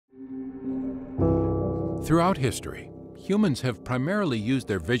Throughout history, humans have primarily used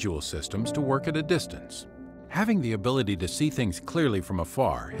their visual systems to work at a distance. Having the ability to see things clearly from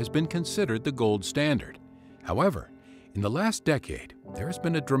afar has been considered the gold standard. However, in the last decade, there has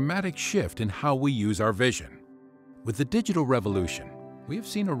been a dramatic shift in how we use our vision. With the digital revolution, we have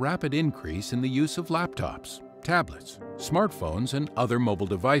seen a rapid increase in the use of laptops, tablets, smartphones, and other mobile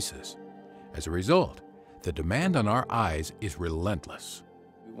devices. As a result, the demand on our eyes is relentless.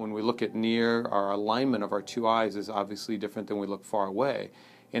 When we look at near, our alignment of our two eyes is obviously different than we look far away.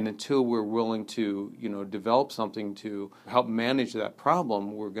 And until we're willing to, develop something to help manage that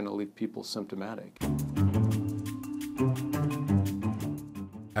problem, we're going to leave people symptomatic.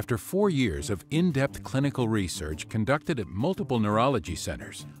 After 4 years of in-depth clinical research conducted at multiple neurology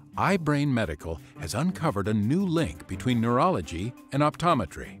centers, iBrain Medical has uncovered a new link between neurology and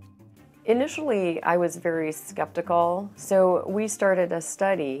optometry. Initially, I was very skeptical, so we started a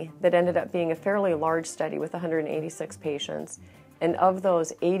study that ended up being a fairly large study with 186 patients, and of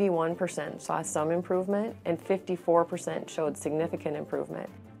those, 81% saw some improvement and 54% showed significant improvement.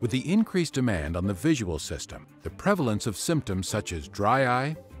 With the increased demand on the visual system, the prevalence of symptoms such as dry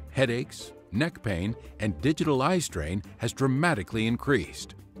eye, headaches, neck pain, and digital eye strain has dramatically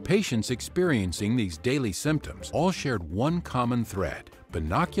increased. Patients experiencing these daily symptoms all shared one common thread: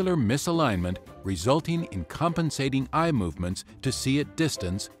 binocular misalignment resulting in compensating eye movements to see at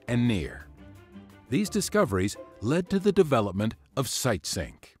distance and near. These discoveries led to the development of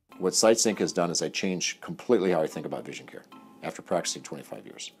SightSync. What SightSync has done is I changed completely how I think about vision care after practicing 25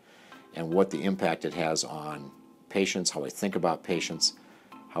 years, and what the impact it has on patients, how I think about patients,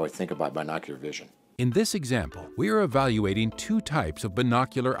 how I think about binocular vision. In this example, we are evaluating two types of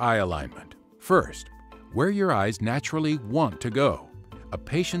binocular eye alignment. First, where your eyes naturally want to go, a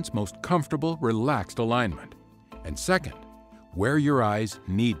patient's most comfortable, relaxed alignment. And second, where your eyes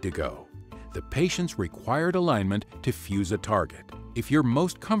need to go, the patient's required alignment to fuse a target. If your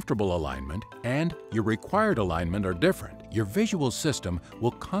most comfortable alignment and your required alignment are different, your visual system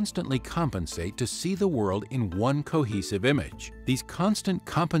will constantly compensate to see the world in one cohesive image. These constant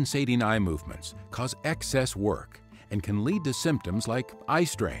compensating eye movements cause excess work and can lead to symptoms like eye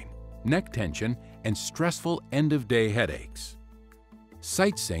strain, neck tension, and stressful end-of-day headaches.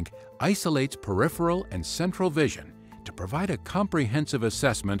 SightSync isolates peripheral and central vision to provide a comprehensive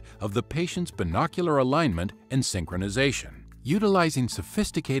assessment of the patient's binocular alignment and synchronization. Utilizing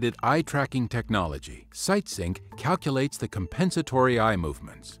sophisticated eye tracking technology, SightSync calculates the compensatory eye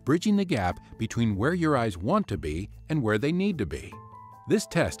movements, bridging the gap between where your eyes want to be and where they need to be. This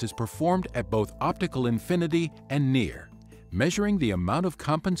test is performed at both optical infinity and near, measuring the amount of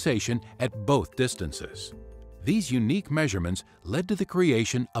compensation at both distances. These unique measurements led to the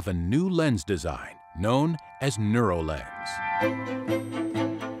creation of a new lens design known as Neurolens.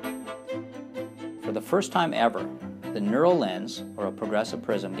 For the first time ever, the Neurolens, or a progressive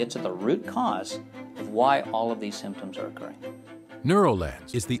prism, gets at the root cause of why all of these symptoms are occurring.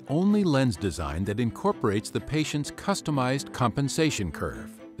 Neurolens is the only lens design that incorporates the patient's customized compensation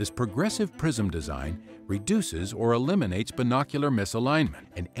curve. This progressive prism design reduces or eliminates binocular misalignment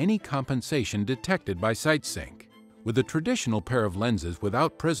and any compensation detected by SightSync. With a traditional pair of lenses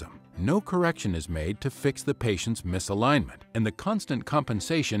without prism, no correction is made to fix the patient's misalignment, and the constant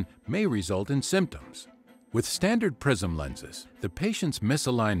compensation may result in symptoms. With standard prism lenses, the patient's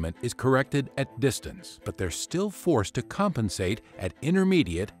misalignment is corrected at distance, but they're still forced to compensate at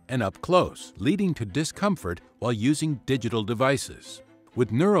intermediate and up close, leading to discomfort while using digital devices.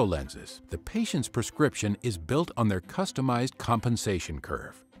 With Neurolenses, the patient's prescription is built on their customized compensation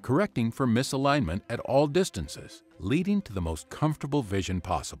curve, correcting for misalignment at all distances, leading to the most comfortable vision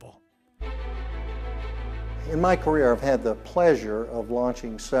possible. In my career, I've had the pleasure of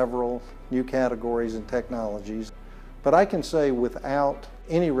launching several new categories and technologies, but I can say without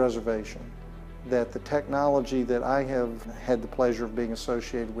any reservation that the technology that I have had the pleasure of being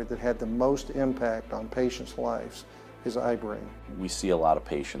associated with that had the most impact on patients' lives is iBrain. We see a lot of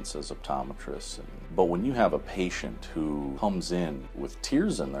patients as optometrists, but when you have a patient who comes in with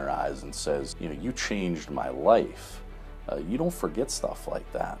tears in their eyes and says, you changed my life, you don't forget stuff like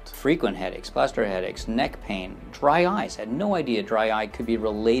that. Frequent headaches, cluster headaches, neck pain, dry eyes. Had no idea dry eye could be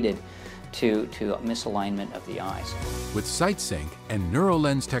related to misalignment of the eyes. With SightSync and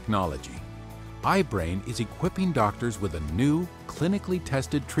Neurolens technology, iBrain is equipping doctors with a new, clinically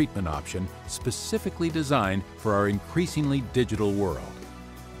tested treatment option specifically designed for our increasingly digital world.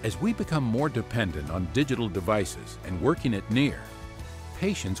 As we become more dependent on digital devices and working at near,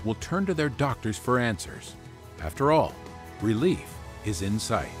 patients will turn to their doctors for answers. After all, relief is in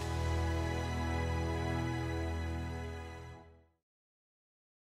sight.